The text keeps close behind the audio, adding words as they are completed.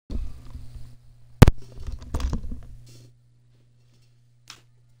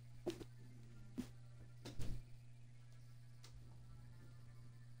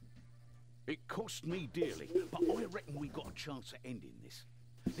cost me dearly, but I reckon we got a chance at ending this.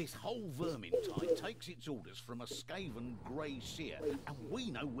 This whole Vermintide takes its orders from a Skaven Grey Seer, and we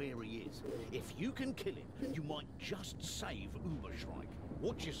know where he is. If you can kill him, you might just save Ubersreich.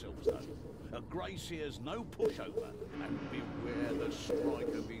 Watch yourselves, though. A Grey Seer's no pushover, and beware the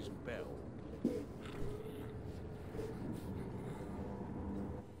strike of his bell.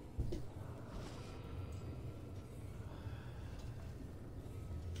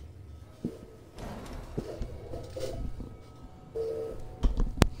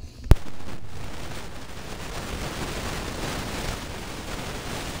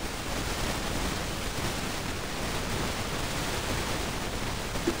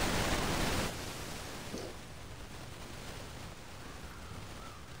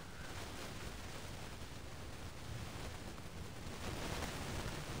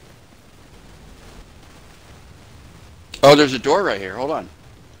 Oh, there's a door right here. Hold on.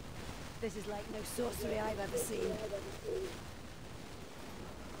 This is like no sorcery I've ever seen.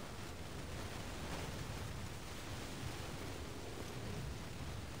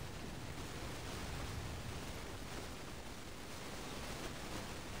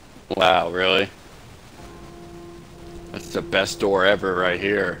 Wow, really? That's the best door ever right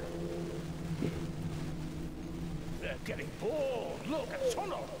here. They're getting bored. Look, a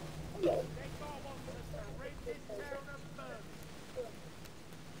tunnel.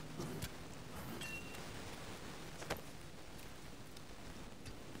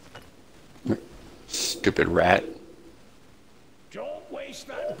 Stupid rat. Don't waste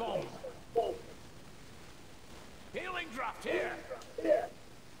that bomb. Healing draft here.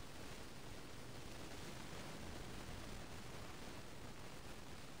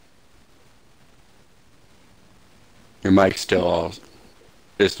 Your mic's still all...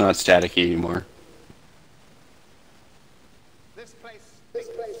 It's not staticky anymore. This place.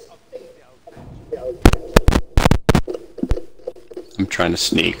 I'm trying to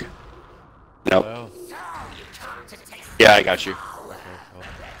sneak. Nope. Hello? Yeah, I got you. Okay, cool.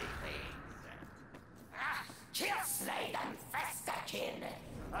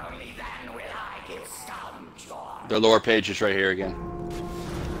 Only then will I give some joy. The lower page is right here again.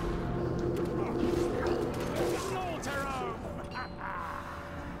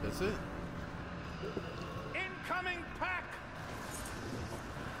 Is it? Incoming pack.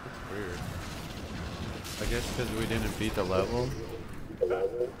 That's weird. I guess because we didn't beat the level.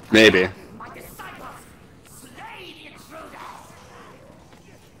 Maybe. My disciples, slay the intruders.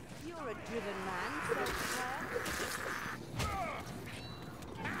 You're a driven man, Sinclair.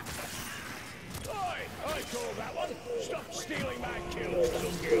 I call that one. Stop stealing my kills,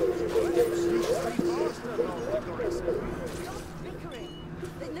 Stop bickering.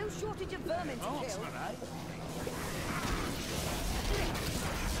 There's no shortage of vermin to kill.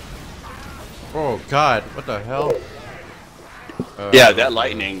 Oh god, what the hell? Yeah, that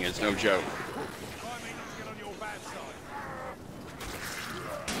lightning is no joke.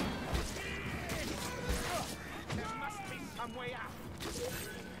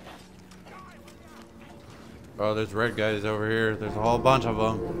 Oh, there's red guys over here. There's a whole bunch of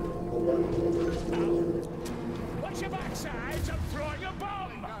them. Watch your backsides, I'm throwing a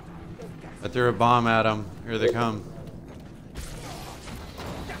bomb. I threw a bomb at them. Here they come.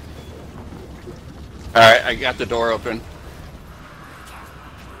 Alright, I got the door open.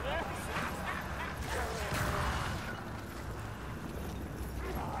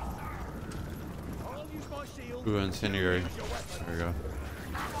 Ooh, incendiary. There we go.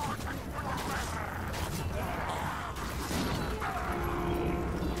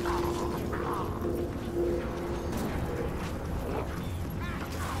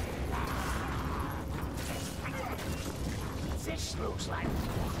 This looks like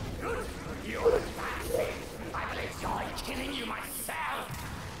you're laughing. I will enjoy killing you myself.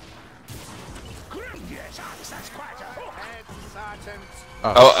 Yes, that's quite a Head, Sergeant.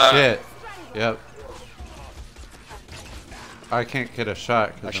 Oh, shit. Yep. I can't get a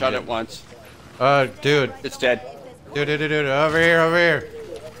shot. I shot it once. Dude. It's dead. Dude, over here, over here.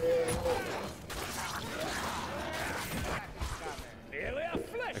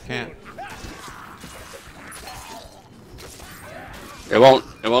 I can't. It won't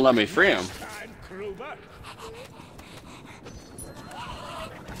let me free him.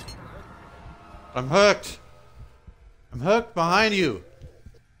 I'm hooked. I'm hooked behind you.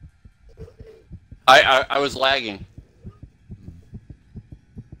 I was lagging.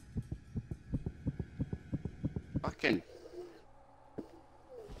 Fucking.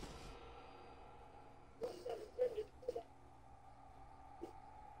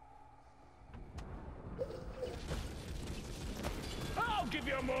 I'll give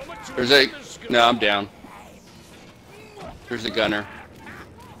you a moment to No, I'm down. There's a gunner.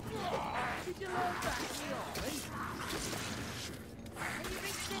 Did you learn that in the army? Can you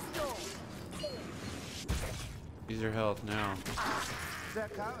reach this door? Use your health now. They're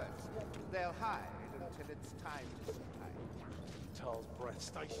cowards. They'll hide until it's time to strike. Charles Brett,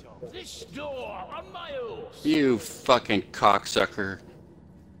 stay sharp. This door on my horse. You fucking cocksucker.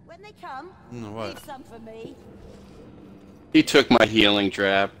 When they come, What? leave some for me. He took my healing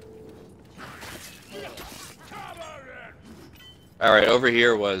trap. Alright, over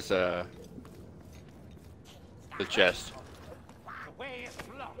here was the chest. The way is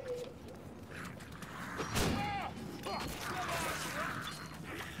blocked.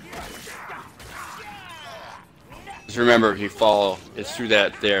 Just remember, if you fall, it's through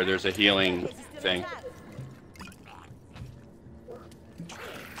that there. There's a healing Is he still thing. attacked?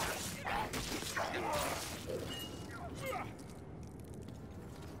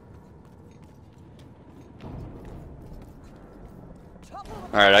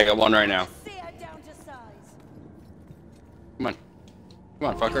 Alright, I got one right now. See her down to size. Come on. Come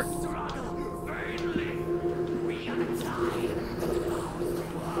on, fucker.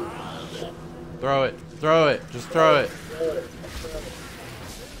 Throw it. Throw it. Just throw it.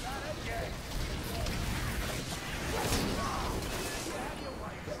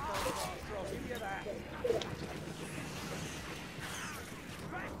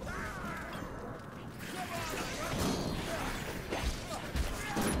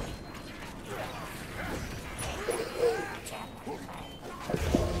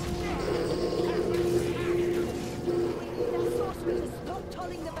 That sorcerer has stopped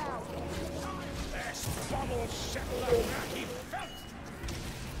tolling the bell.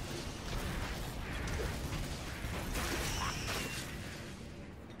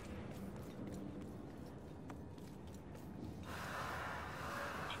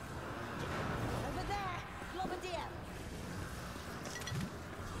 Over there, Globadier.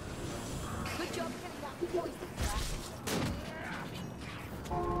 Good job getting that poison trap.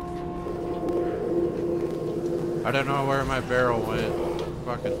 I don't know where my barrel went.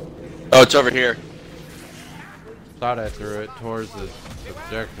 Fucking Oh, it's over here. thought I threw it towards the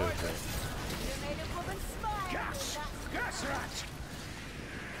objective. You made a woman smile. That's Gas rat!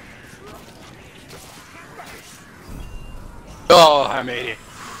 Oh, I made it.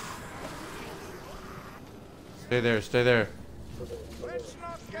 Stay there. Stay there. Let's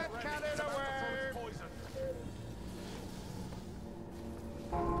not get carried away.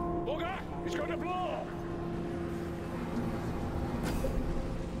 Bugger! He's going to blow!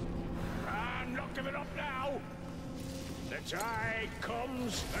 I'm not giving up now! The tide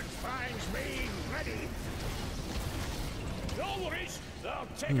comes and finds me ready! No worries! They'll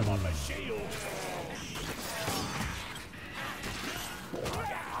take him on the shield!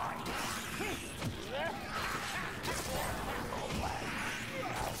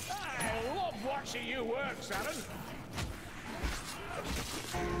 I love watching you work, Saren!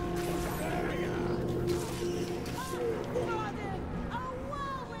 Gordon, a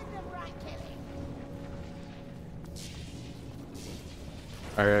whirlwind of rat killing.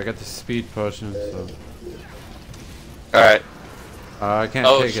 Alright, I got the speed potion, so Alright. I can't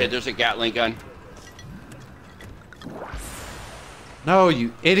Oh take shit, it. there's a Gatling gun. No,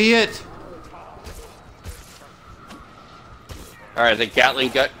 you idiot! Alright, the Gatling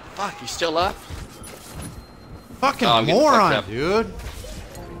gun. Fuck, he's still up? Fucking Oh, I'm getting fucked moron, up. dude!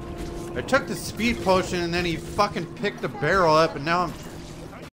 I took the speed potion and then he fucking picked the barrel up and now I'm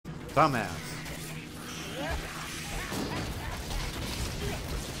dumbass.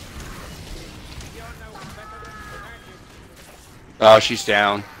 Oh, she's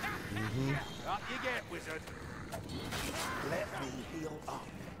down. Up you get, wizard! Let me heal up.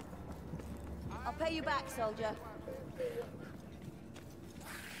 I'll pay you back, soldier.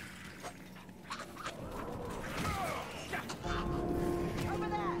 Over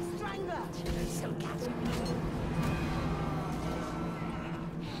there, strangler.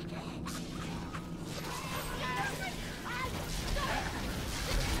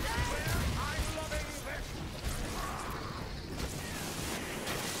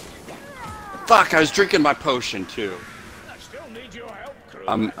 Fuck, I was drinking my potion too. I still need your help, crew.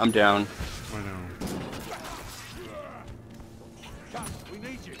 I'm down. I know. We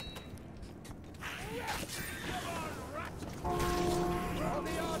need you. On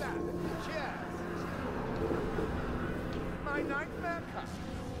the order. Cheers. My nightmare comes.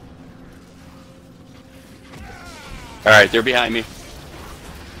 Alright, they're behind me.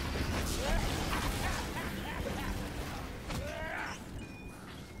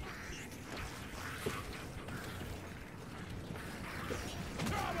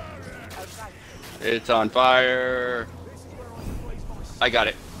 It's on fire. I got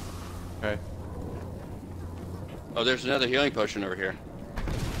it. Okay. Oh, there's another healing potion over here.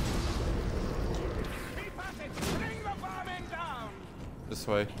 This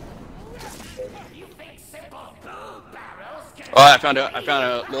way. Oh, I found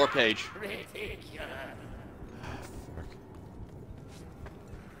a lore page.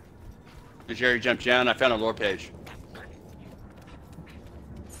 Jerry jumped down. I found a lore page.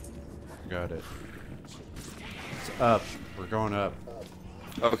 Got it. It's up. We're going up.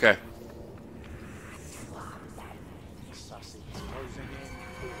 Okay.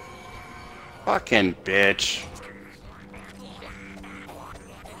 Fucking bitch.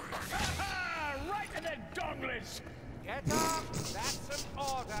 Right in the donglers. Get up! That's an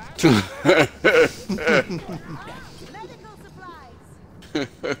order! Medical supplies.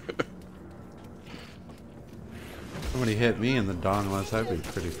 Somebody hit me in the donglets. I'd be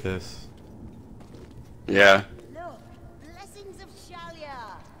pretty pissed. Yeah. Look, blessings of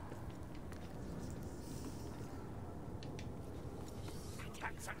Shalia.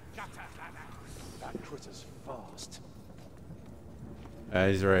 That critter's fast.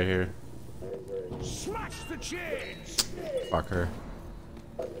 He's right here. Smash the chains. Fuck her.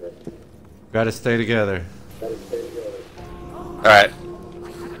 Gotta stay together. Alright.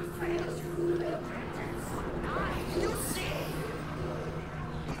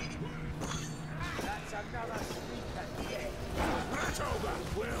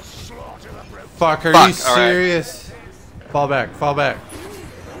 We'll slaughter the brute. Fuck, are Fuck, you all right. serious? Fall back, fall back.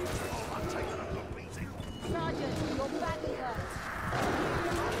 Sergeant, your back hurts.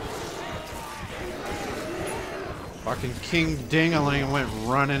 Fucking King Dingaling went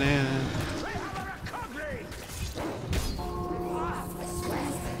running in.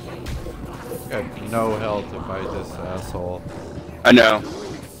 Got no health to fight this asshole. I know.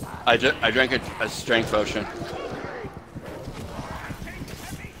 I drank a strength potion.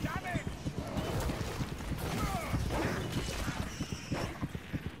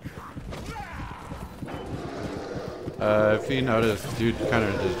 If you notice, dude kind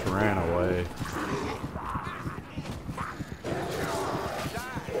of just ran away.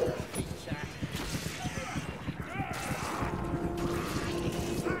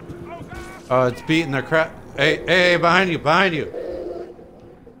 Oh, it's beating the crap. Hey, hey, behind you, behind you.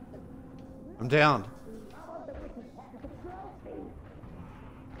 I'm down.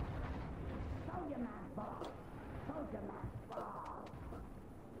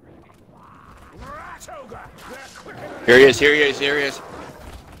 Here he is, here he is, here he is.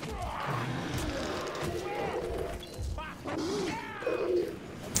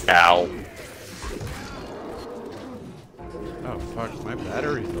 Ow. Oh fuck, my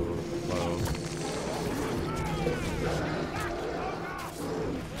battery's a little low.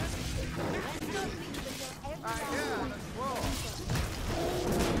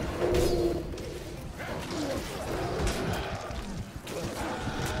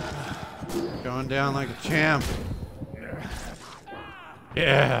 Going down like a champ.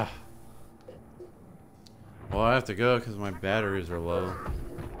 Yeah. Well, I have to go because my batteries are low.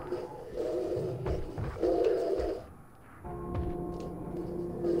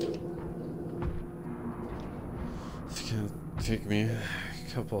 It's gonna take me a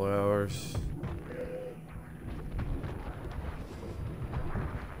couple hours.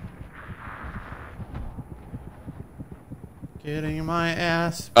 Getting my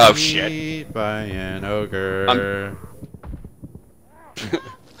ass beat Oh, shit. by an ogre.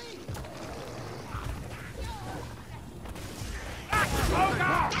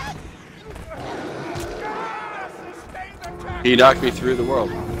 He knocked me through the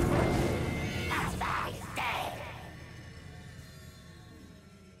world.